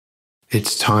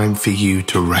It's time for you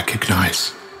to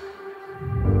recognize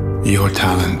your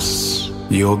talents,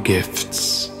 your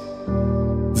gifts,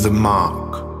 the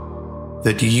mark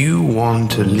that you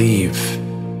want to leave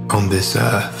on this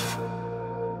earth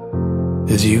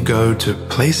as you go to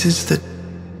places that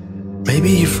maybe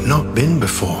you've not been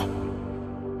before.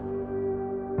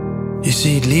 You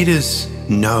see, leaders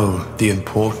know the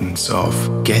importance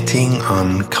of getting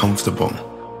uncomfortable.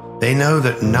 They know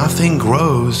that nothing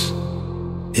grows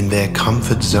in their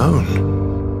comfort zone.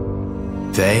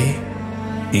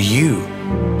 You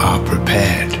are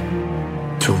prepared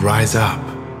to rise up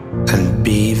and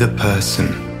be the person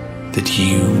that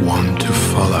you want to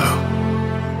follow.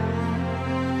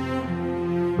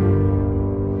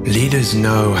 Leaders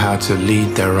know how to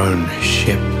lead their own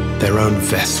ship, their own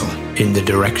vessel, in the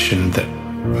direction that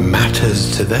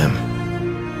matters to them.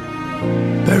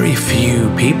 Very few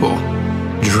people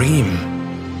dream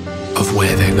of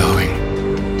where they're going.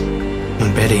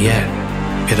 And better yet,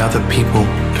 get other people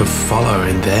to follow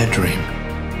in their dream.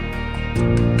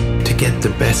 To get the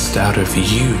best out of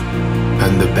you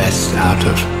and the best out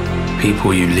of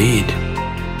people you lead,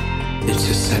 it's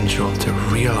essential to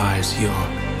realize your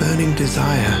burning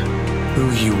desire, who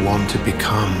you want to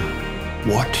become,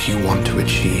 what you want to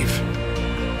achieve,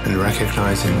 and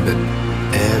recognizing that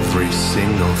every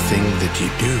single thing that you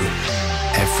do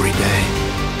every day,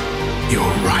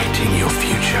 you're writing your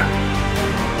future.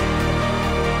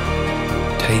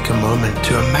 Take a moment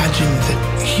to imagine that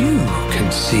you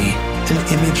can see an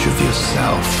image of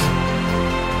yourself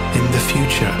in the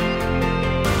future.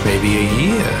 Maybe a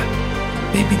year,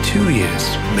 maybe 2 years,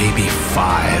 maybe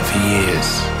 5 years.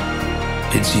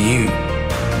 It's you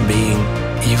being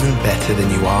even better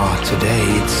than you are today.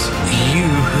 It's you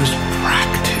who's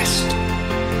practiced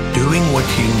doing what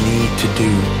you need to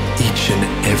do each and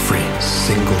every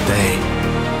single day.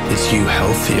 It's you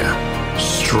healthier,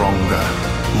 stronger,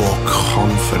 more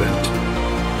confident.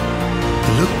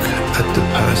 Look at the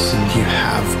person you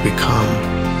have become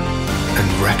and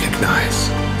recognize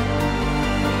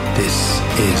this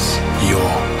is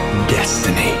your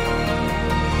destiny.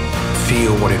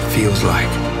 Feel what it feels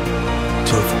like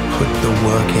to have put the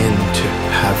work in, to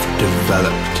have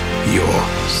developed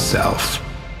yourself.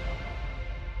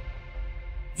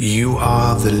 You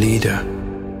are the leader.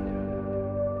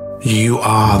 You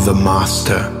are the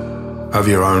master of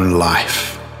your own life.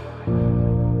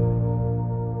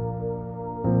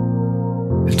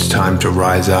 It's time to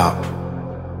rise up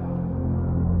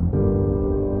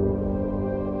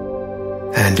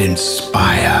and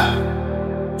inspire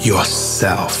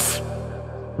yourself.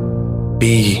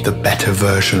 Be the better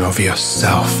version of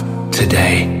yourself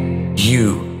today.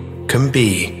 You can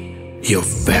be your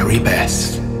very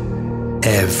best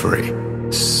every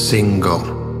single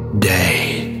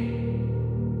day.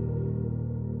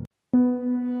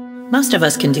 Most of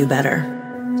us can do better.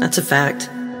 That's a fact.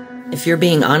 If you're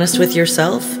being honest with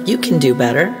yourself, you can do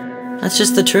better. That's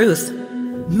just the truth.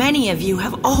 Many of you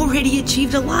have already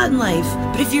achieved a lot in life,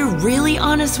 but if you're really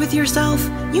honest with yourself,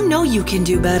 you know you can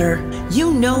do better.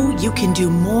 You know you can do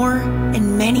more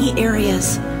in many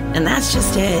areas. And that's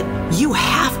just it. You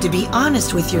have to be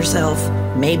honest with yourself.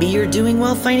 Maybe you're doing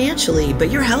well financially,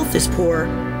 but your health is poor.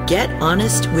 Get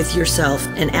honest with yourself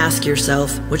and ask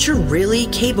yourself what you're really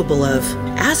capable of.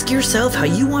 Ask yourself how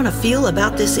you want to feel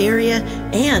about this area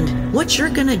and what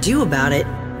you're going to do about it.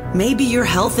 Maybe your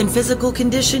health and physical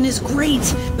condition is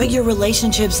great, but your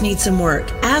relationships need some work.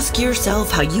 Ask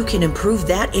yourself how you can improve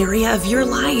that area of your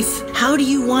life. How do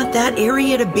you want that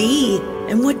area to be?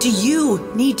 And what do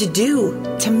you need to do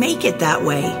to make it that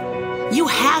way? You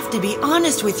have to be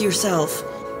honest with yourself.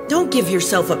 Don't give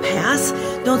yourself a pass.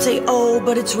 Don't say, oh,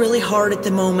 but it's really hard at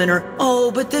the moment, or, oh,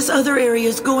 but this other area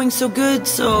is going so good,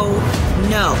 so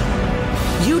no.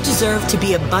 You deserve to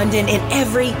be abundant in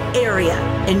every area,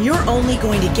 and you're only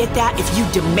going to get that if you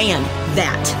demand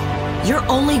that. You're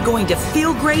only going to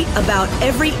feel great about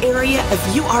every area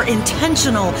if you are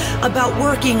intentional about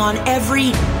working on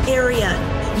every area.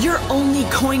 You're only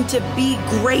going to be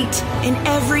great in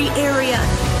every area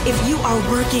if you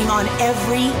are working on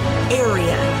every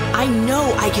area. I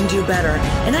know I can do better,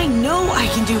 and I know I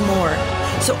can do more.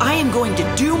 So I am going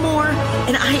to do more,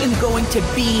 and I am going to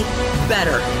be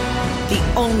better. The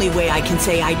only way I can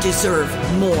say I deserve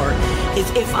more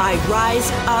is if I rise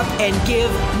up and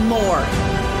give more.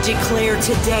 Declare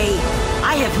today,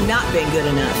 I have not been good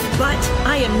enough, but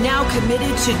I am now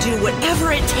committed to do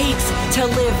whatever it takes to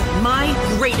live my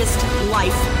greatest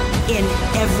life in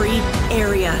every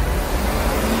area.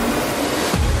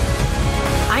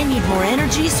 I need more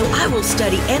energy, so I will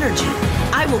study energy.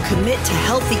 I will commit to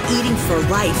healthy eating for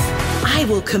life. I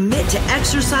will commit to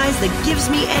exercise that gives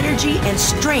me energy and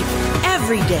strength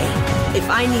every day. If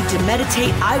I need to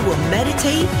meditate, I will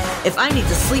meditate. If I need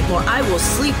to sleep more, I will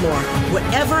sleep more.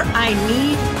 Whatever I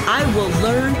need, I will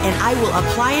learn and I will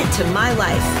apply it to my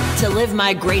life. To live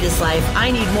my greatest life,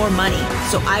 I need more money.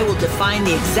 So I will define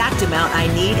the exact amount I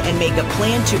need and make a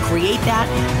plan to create that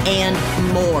and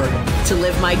more. To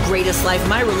live my greatest life,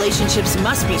 my relationships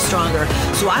must be stronger.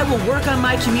 So I will work on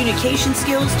my communication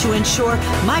skills to ensure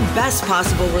my best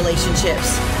possible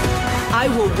relationships. I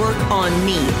will work on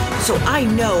me, so I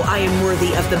know I am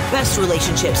worthy of the best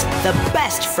relationships, the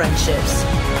best friendships.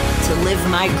 To live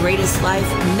my greatest life,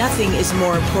 nothing is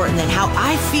more important than how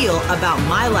I feel about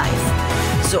my life.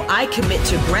 So I commit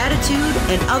to gratitude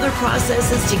and other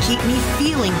processes to keep me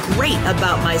feeling great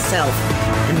about myself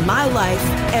and my life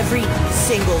every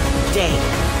single day.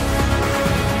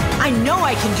 I know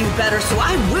I can do better, so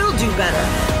I will do better.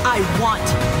 I want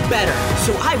better,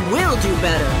 so I will do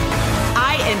better.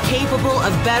 I am capable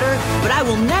of better, but I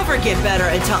will never get better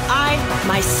until I,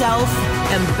 myself,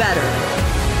 am better.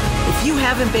 If you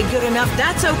haven't been good enough,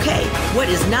 that's okay. What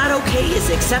is not okay is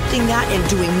accepting that and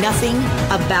doing nothing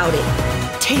about it.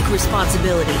 Take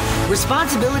responsibility.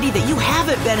 Responsibility that you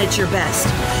haven't been at your best.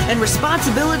 And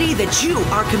responsibility that you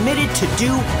are committed to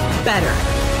do better.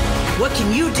 What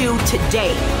can you do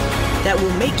today that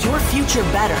will make your future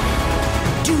better?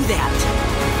 Do that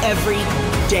every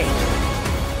day.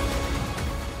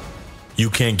 You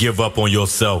can't give up on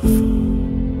yourself.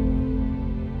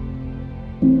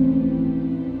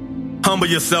 Humble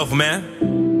yourself, man.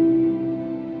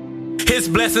 His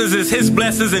blessings is his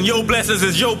blessings and your blessings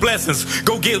is your blessings.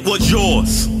 Go get what's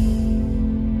yours.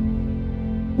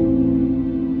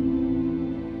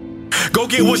 Go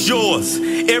get what's yours.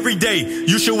 Every day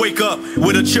you should wake up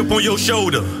with a chip on your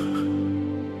shoulder.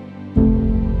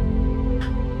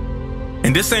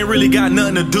 And this ain't really got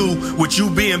nothing to do with you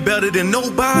being better than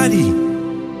nobody.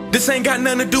 This ain't got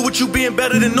nothing to do with you being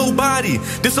better than nobody.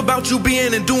 This about you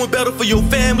being and doing better for your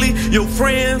family, your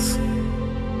friends.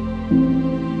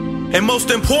 And most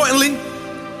importantly,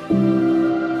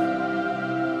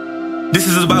 this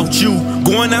is about you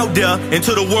going out there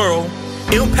into the world,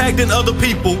 impacting other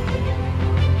people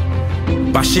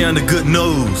by sharing the good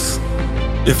news,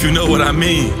 if you know what I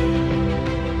mean.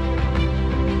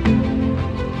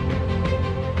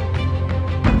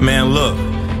 Man, look,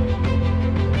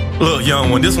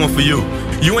 young one, this one for you.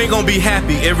 You ain't gonna be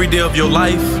happy every day of your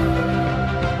life.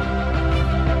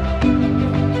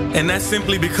 And that's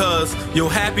simply because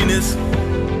your happiness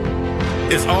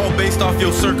is all based off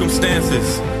your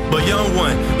circumstances. But young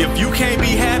one, if you can't be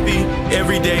happy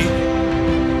every day,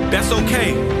 that's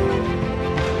okay.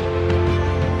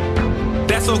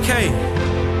 That's okay.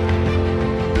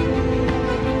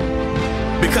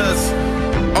 Because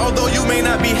although you may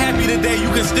not be happy today, you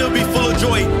can still be full of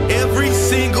joy every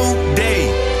single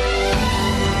day.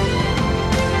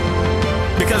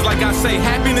 Because like I say,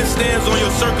 happiness stands on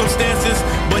your circumstances,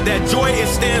 but that joy, it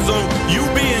stands on you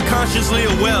being consciously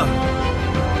aware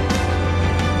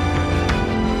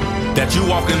that you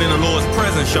walking in the Lord's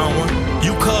presence, young one.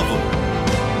 You covered.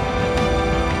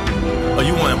 Or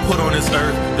you weren't put on this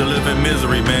earth to live in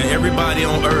misery, man. Everybody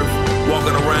on earth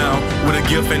walking around with a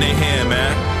gift in their hand,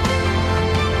 man.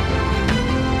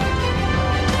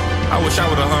 I wish I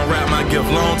would have unwrapped my gift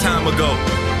long time ago.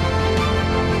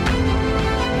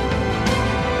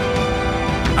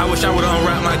 I wish I would have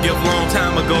unwrapped my gift long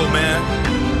time ago, man.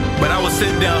 But I was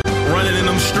sitting there running in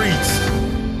them streets.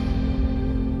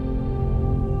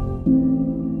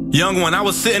 Young one, I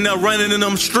was sitting there running in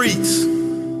them streets.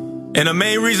 And the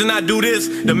main reason I do this,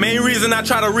 the main reason I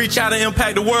try to reach out and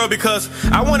impact the world, because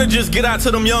I want to just get out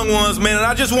to them young ones, man. And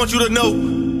I just want you to know,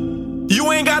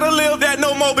 you ain't got to live that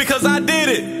no more because I did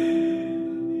it.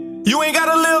 You ain't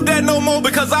got to live that no more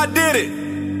because I did it.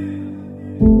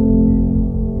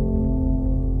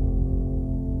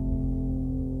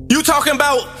 You talking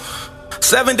about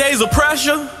 7 days of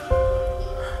pressure?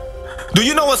 Do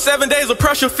you know what 7 days of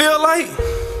pressure feel like?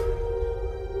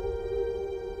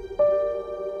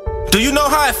 Do you know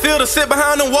how it feel to sit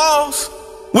behind the walls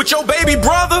with your baby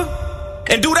brother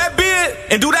and do that bid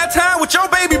and do that time with your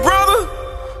baby brother?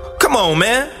 Come on,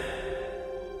 man.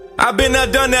 I've been there,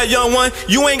 done that, young one.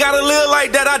 You ain't gotta live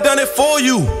like that. I done it for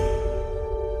you.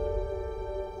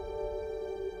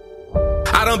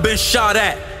 I done been shot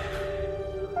at.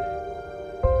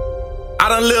 I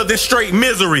done lived in straight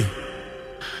misery.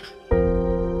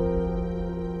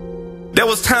 There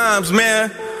was times,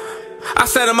 man, I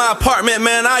sat in my apartment,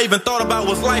 man, I even thought about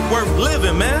was life worth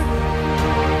living, man.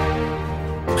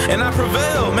 And I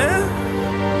prevailed, man.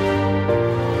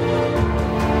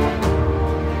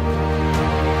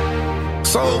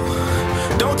 So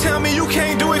tell me you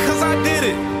can't do it, cause I did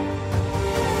it.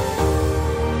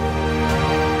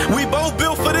 We both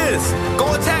built for this.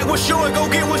 Go attack what's yours, go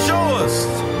get what's yours.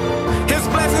 His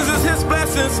blessings is his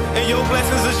blessings, and your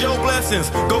blessings is your blessings.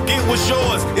 Go get what's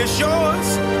yours. It's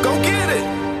yours. Go get it.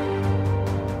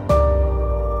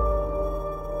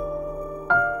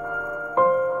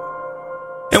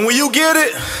 And when you get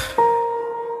it,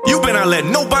 you better not let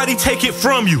nobody take it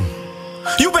from you.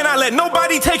 You better not let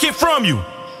nobody take it from you.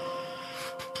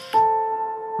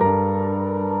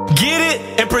 Get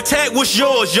it and protect what's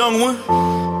yours, young one.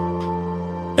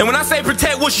 And when I say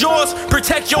protect what's yours,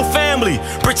 protect your family,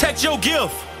 protect your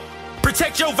gift,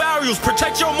 protect your values,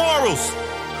 protect your morals,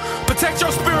 protect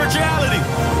your spirituality.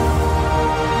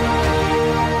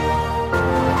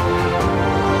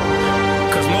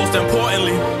 Because most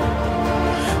importantly,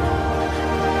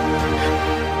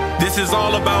 this is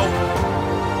all about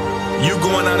you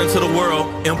going out into the world,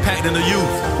 impacting the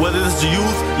youth. Whether it's the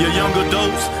youth, your young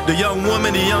adults, the young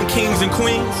women, the young kings and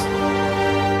queens.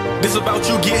 This is about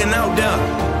you getting out there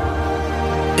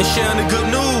and sharing the good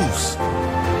news.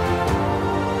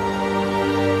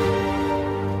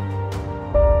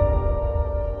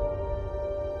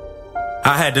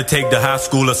 I had to take the high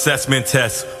school assessment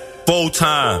test 4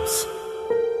 times.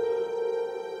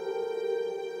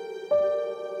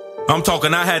 I'm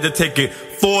talking, I had to take it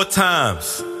 4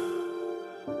 times.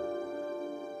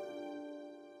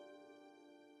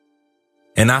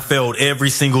 And I failed every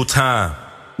single time.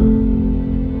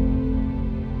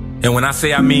 And when I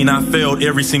say I mean I failed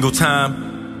every single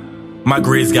time, my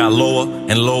grades got lower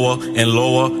and lower and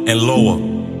lower and lower.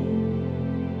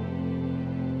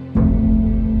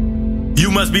 You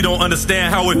must be don't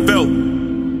understand how it felt.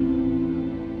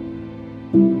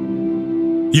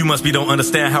 You must be don't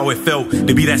understand how it felt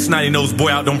to be that snotty-nosed boy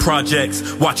out them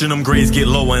projects, watching them grades get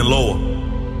lower and lower.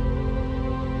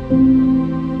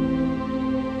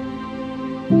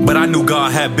 But I knew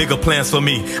God had bigger plans for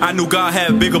me. I knew God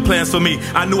had bigger plans for me.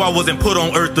 I knew I wasn't put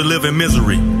on earth to live in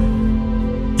misery.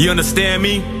 You understand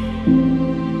me?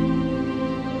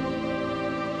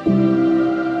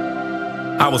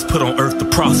 I was put on earth to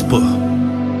prosper.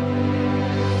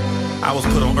 I was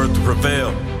put on earth to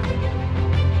prevail.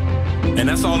 And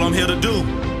that's all I'm here to do.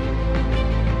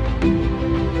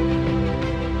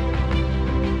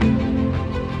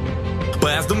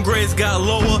 But as them grades got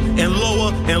lower and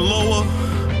lower and lower,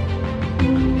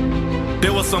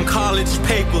 there were some college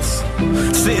papers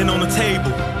sitting on the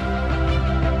table.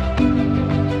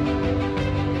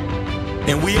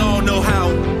 And we all know how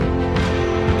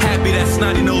happy that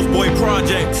snotty-nosed boy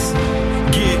projects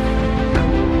get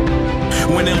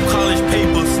when them college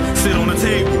papers sit on the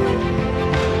table.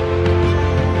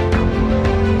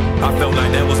 I felt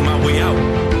like that was my way out.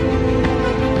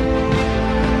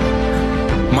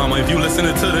 Mama, if you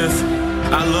listening to this,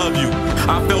 I love you.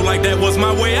 I felt like that was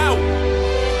my way out.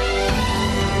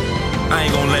 I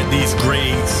ain't gonna let these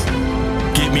grades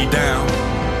get me down.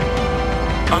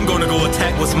 I'm gonna go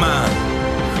attack what's mine.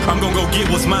 I'm gonna go get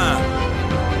what's mine.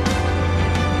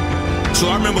 So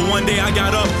I remember one day I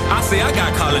got up, I say I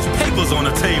got college papers on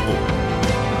the table.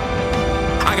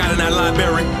 I got in that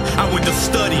library, I went to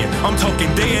studying. I'm talking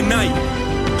day and night.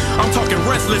 I'm talking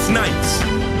restless nights.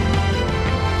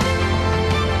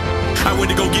 I went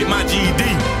to go get my GED.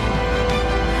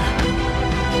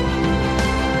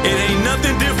 It ain't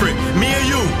nothing different. Me and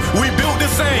you, we built the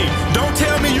same. Don't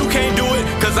tell me you can't do it,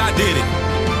 cause I did it.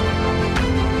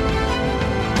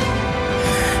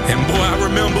 And boy, I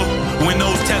remember when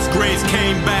those test grades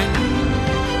came back.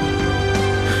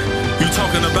 You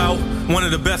talking about one of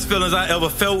the best feelings I ever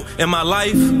felt in my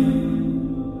life?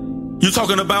 You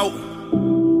talking about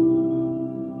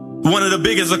one of the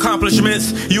biggest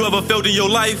accomplishments you ever felt in your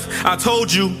life? I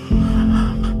told you,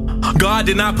 God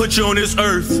did not put you on this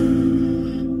earth.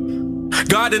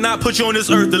 God did not put you on this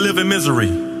earth to live in misery.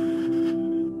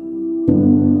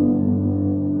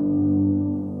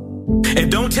 And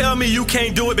don't tell me you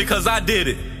can't do it, because I did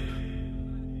it.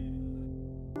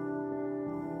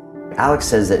 Alex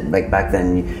says that like back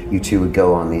then you two would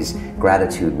go on these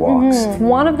gratitude walks.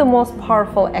 One of the most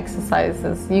powerful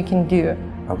exercises you can do.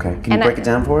 Okay, can you break it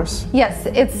down for us? Yes,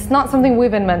 it's not something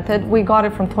we've invented. We got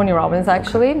it from Tony Robbins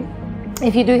actually.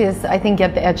 If you do his, I think,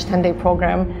 Get the Edge 10-day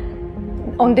program,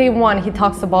 on day 1 he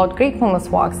talks about gratefulness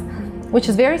walks, which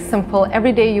is very simple.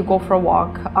 Every day you go for a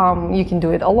walk. You can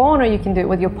do it alone or you can do it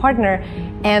with your partner.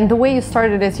 And the way you start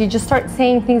it is you just start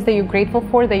saying things that you're grateful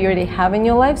for that you already have in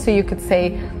your life. So you could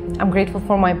say, I'm grateful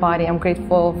for my body, I'm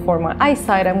grateful for my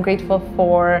eyesight, I'm grateful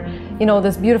for,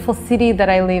 this beautiful city that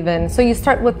I live in. So you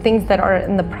start with things that are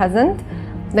in the present.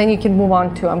 Then you can move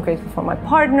on to, I'm grateful for my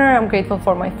partner, I'm grateful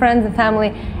for my friends and family.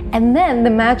 And then the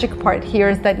magic part here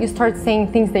is that you start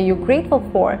saying things that you're grateful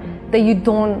for that you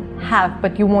don't have,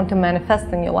 but you want to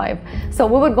manifest in your life. So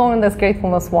we would go on these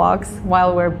gratefulness walks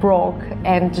while we're broke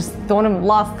and just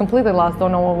completely lost,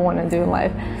 don't know what we want to do in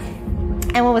life.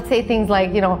 And we would say things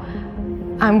like,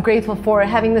 I'm grateful for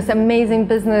having this amazing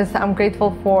business. I'm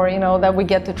grateful for, that we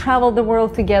get to travel the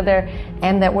world together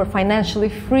and that we're financially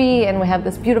free and we have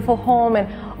this beautiful home and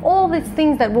all these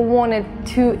things that we wanted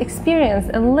to experience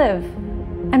and live.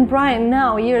 And Brian,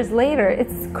 now, years later,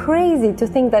 it's crazy to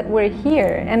think that we're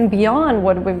here and beyond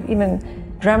what we've even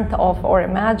dreamt of or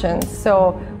imagined.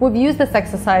 So we've used this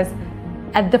exercise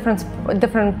at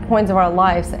different points of our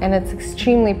lives, and it's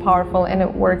extremely powerful and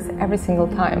it works every single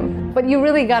time. But you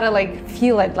really gotta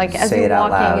feel it, as you're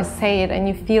walking, you say it and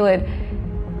you feel it.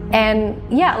 And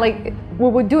yeah, we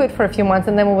would do it for a few months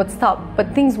and then we would stop,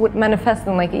 but things would manifest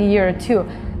in a year or two.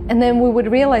 And then we would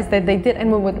realize that they did,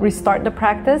 and we would restart the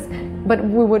practice, but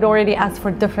we would already ask for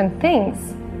different things.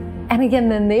 And again,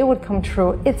 then they would come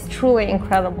true. It's truly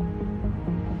incredible.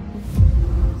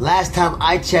 Last time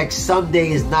I checked, someday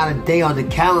is not a day on the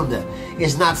calendar.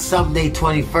 It's not someday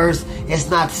 21st. It's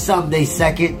not someday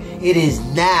 2nd. It is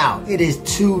now. It is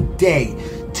today.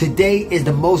 Today is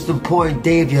the most important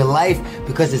day of your life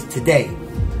because it's today.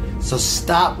 So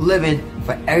stop living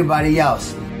for everybody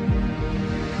else.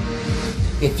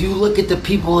 If you look at the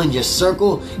people in your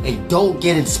circle and don't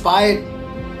get inspired,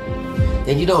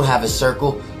 then you don't have a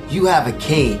circle. You have a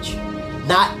cage.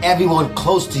 Not everyone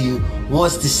close to you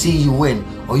wants to see you win.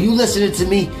 Are you listening to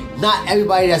me? Not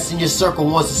everybody that's in your circle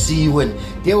wants to see you win.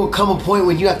 There will come a point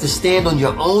when you have to stand on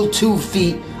your own 2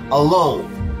 feet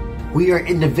alone. We are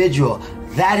individual.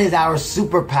 That is our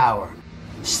superpower.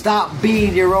 Stop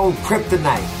being your own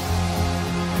kryptonite.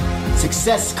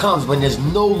 Success comes when there's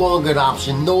no longer an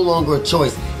option, no longer a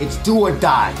choice. It's do or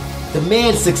die.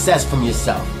 Demand success from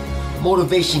yourself.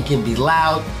 Motivation can be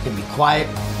loud, can be quiet,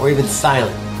 or even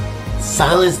silent.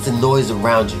 Silence the noise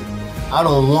around you. I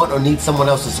don't want or need someone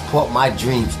else to support my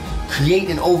dreams. Create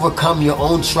and overcome your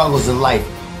own struggles in life.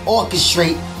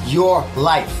 Orchestrate your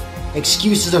life.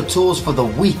 Excuses are tools for the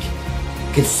weak.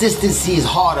 Consistency is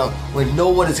harder when no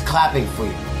one is clapping for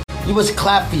you. You must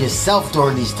clap for yourself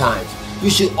during these times. You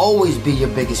should always be your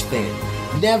biggest fan.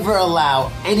 Never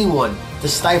allow anyone to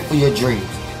stifle your dreams.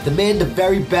 Demand the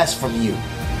very best from you.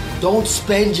 Don't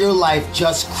spend your life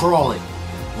just crawling.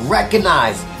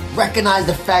 Recognize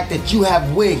the fact that you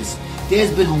have wings.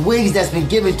 There's been wings that's been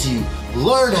given to you.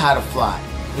 Learn how to fly.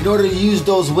 In order to use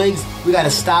those wings, we got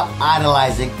to stop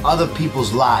idolizing other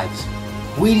people's lives.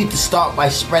 We need to start by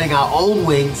spreading our own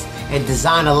wings and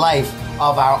design a life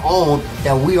of our own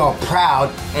that we are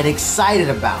proud and excited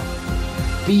about.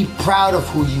 Be proud of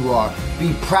who you are.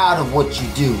 Be proud of what you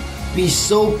do. Be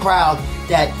so proud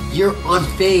that you're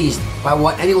unfazed by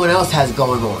what anyone else has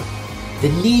going on. The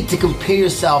need to compare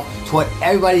yourself to what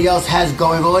everybody else has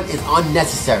going on is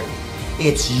unnecessary.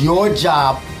 It's your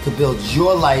job to build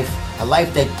your life, a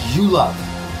life that you love.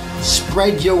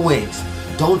 Spread your wings.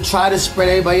 Don't try to spread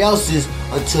anybody else's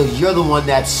until you're the one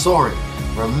that's soaring.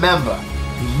 Remember,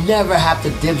 you never have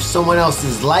to dim someone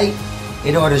else's light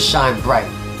in order to shine bright.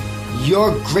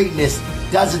 Your greatness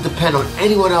doesn't depend on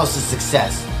anyone else's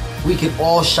success. We can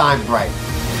all shine bright.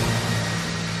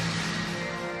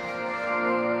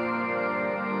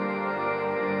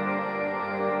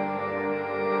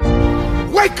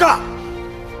 Wake up!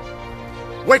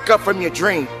 Wake up from your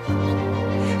dream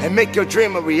and make your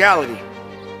dream a reality.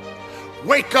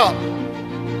 Wake up!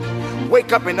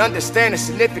 Wake up and understand the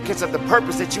significance of the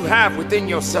purpose that you have within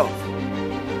yourself.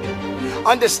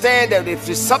 Understand that if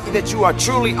it's something that you are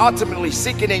truly ultimately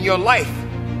seeking in your life,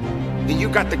 then you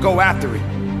got to go after it.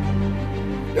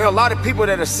 There are a lot of people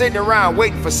that are sitting around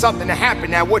waiting for something to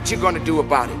happen. Now, what you going to do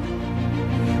about it?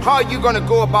 How are you going to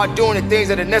go about doing the things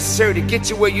that are necessary to get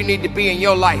you where you need to be in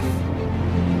your life?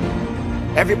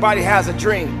 Everybody has a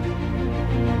dream,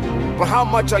 but how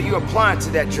much are you applying to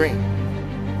that dream?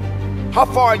 How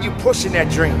far are you pushing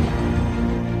that dream?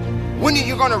 When are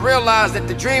you going to realize that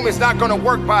the dream is not going to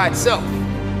work by itself?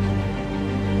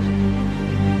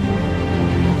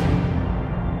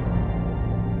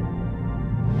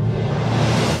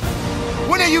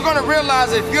 When are you going to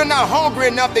realize that if you're not hungry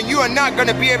enough, then you are not going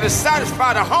to be able to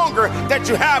satisfy the hunger that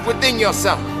you have within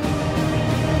yourself?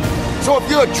 So if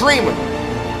you're a dreamer,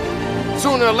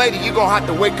 sooner or later you're going to have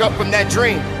to wake up from that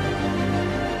dream.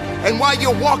 And while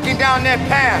you're walking down that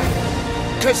path,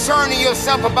 concerning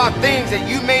yourself about things that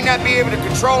you may not be able to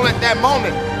control at that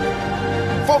moment,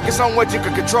 focus on what you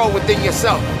can control within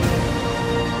yourself.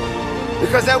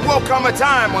 Because there will come a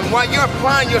time when while you're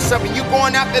applying yourself and you're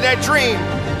going after that dream,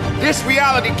 this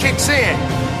reality kicks in.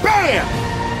 Bam!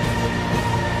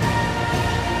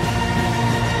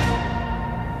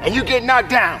 And you get knocked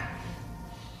down.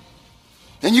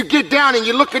 And you get down and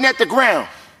you're looking at the ground.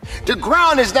 The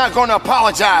ground is not going to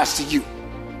apologize to you.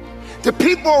 The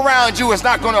people around you is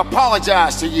not going to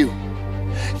apologize to you.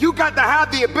 You got to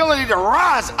have the ability to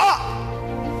rise up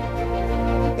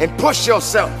and push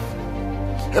yourself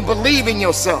and believe in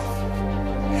yourself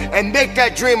and make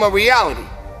that dream a reality.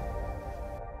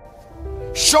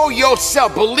 Show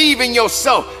yourself, believe in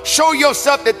yourself. Show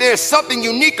yourself that there's something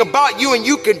unique about you and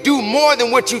you can do more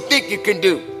than what you think you can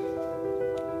do.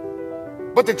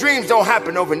 But the dreams don't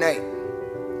happen overnight.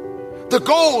 The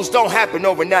goals don't happen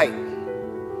overnight.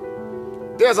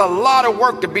 There's a lot of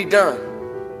work to be done.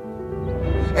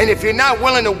 And if you're not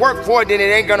willing to work for it, then it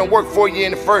ain't gonna work for you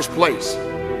in the first place.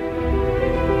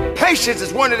 Patience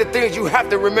is one of the things you have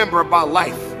to remember about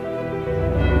life.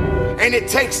 And it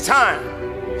takes time.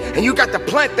 And you got to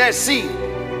plant that seed.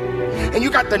 And you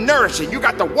got to nourish it. You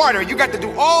got to water it. You got to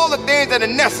do all the things that are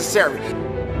necessary.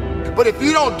 But if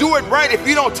you don't do it right, if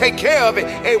you don't take care of it,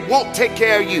 it won't take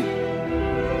care of you.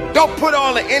 Don't put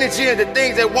all the energy into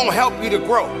things that won't help you to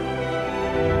grow.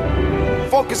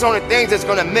 Focus on the things that's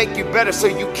going to make you better so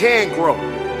you can grow.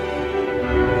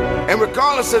 And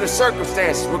regardless of the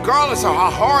circumstances, regardless of how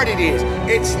hard it is,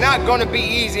 it's not going to be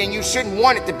easy, and you shouldn't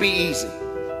want it to be easy.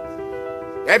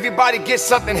 Everybody gets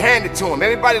something handed to them.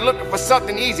 Everybody looking for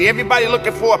something easy. Everybody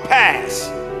looking for a pass.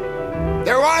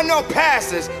 There are no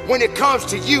passes when it comes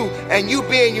to you and you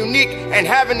being unique and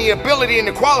having the ability and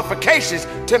the qualifications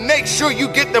to make sure you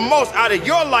get the most out of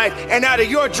your life and out of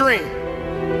your dream.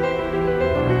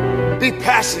 Be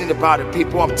passionate about it,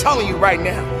 people. I'm telling you right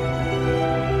now.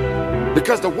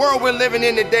 Because the world we're living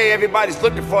in today, everybody's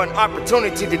looking for an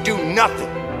opportunity to do nothing.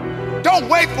 Don't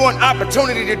wait for an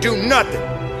opportunity to do nothing.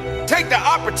 Take the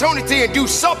opportunity and do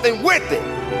something with it.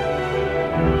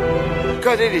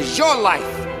 Because it is your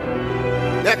life.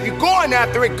 Now, if you're going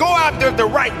after it, go after it the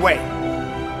right way.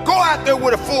 Go after it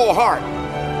with a full heart.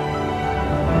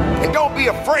 And don't be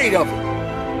afraid of it.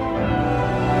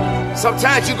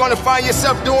 Sometimes you're going to find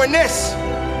yourself doing this.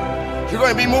 You're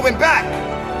going to be moving back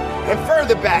and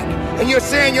further back. And you're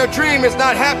saying your dream is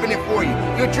not happening for you.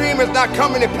 Your dream is not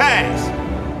coming to pass.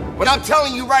 But I'm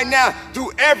telling you right now,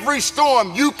 through every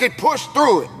storm, you can push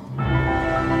through it.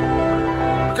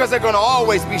 Because there are going to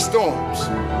always be storms.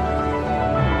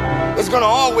 There's going to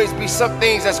always be some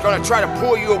things that's going to try to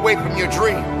pull you away from your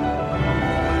dream.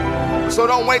 So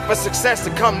don't wait for success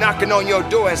to come knocking on your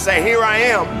door and say, here I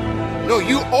am. No,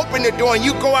 you open the door and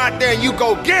you go out there and you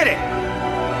go get it.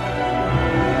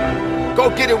 Go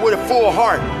get it with a full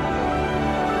heart.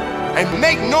 And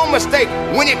make no mistake,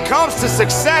 when it comes to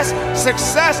success,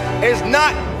 success is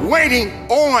not waiting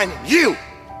on you.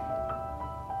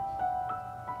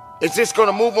 It's just going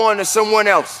to move on to someone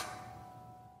else.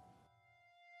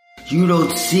 You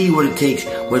don't see what it takes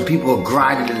when people are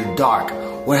grinding in the dark.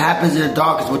 What happens in the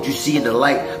dark is what you see in the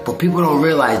light, but people don't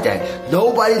realize that.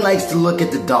 Nobody likes to look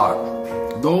at the dark.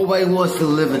 Nobody wants to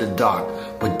live in the dark,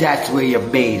 but that's where you're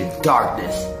made, in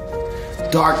darkness.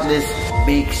 Darkness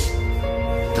makes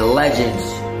the legends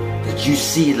that you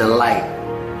see in the light.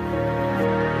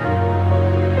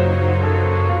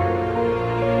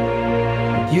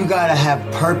 You gotta have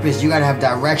purpose, you gotta have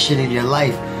direction in your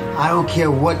life. I don't care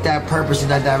what that purpose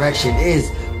and that direction is,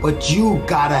 but you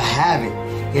gotta have it.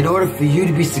 In order for you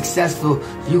to be successful,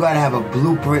 you gotta have a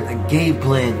blueprint, a game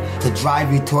plan to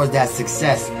drive you towards that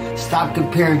success. Stop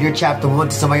comparing your chapter 1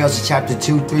 to somebody else's chapter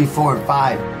 2, 3, 4, and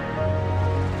 5.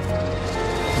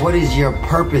 What is your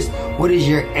purpose? What is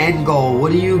your end goal?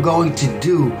 What are you going to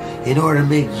do in order to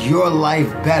make your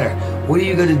life better? What are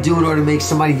you going to do in order to make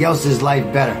somebody else's life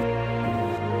better?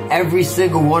 Every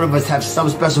single one of us have some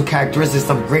special characteristics,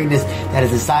 some greatness that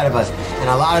is inside of us. And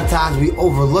a lot of times we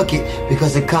overlook it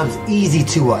because it comes easy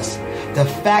to us. The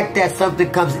fact that something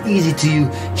comes easy to you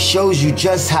shows you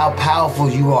just how powerful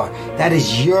you are. That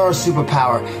is your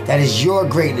superpower. That is your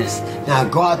greatness. Now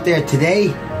go out there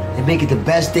today and make it the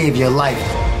best day of your life.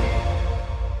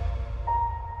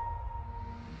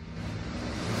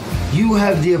 You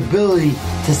have the ability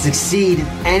to succeed in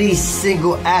any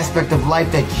single aspect of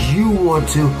life that you want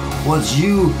to once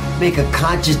you make a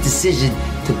conscious decision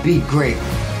to be great.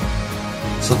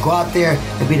 So go out there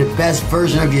and be the best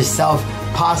version of yourself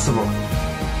possible.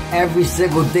 Every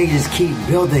single day, just keep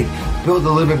building. Build a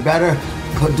little bit better,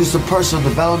 do some personal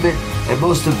development, and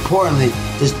most importantly,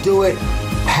 just do it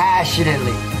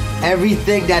passionately.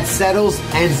 Everything that settles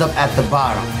ends up at the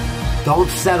bottom. Don't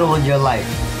settle in your life.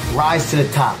 Rise to the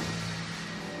top.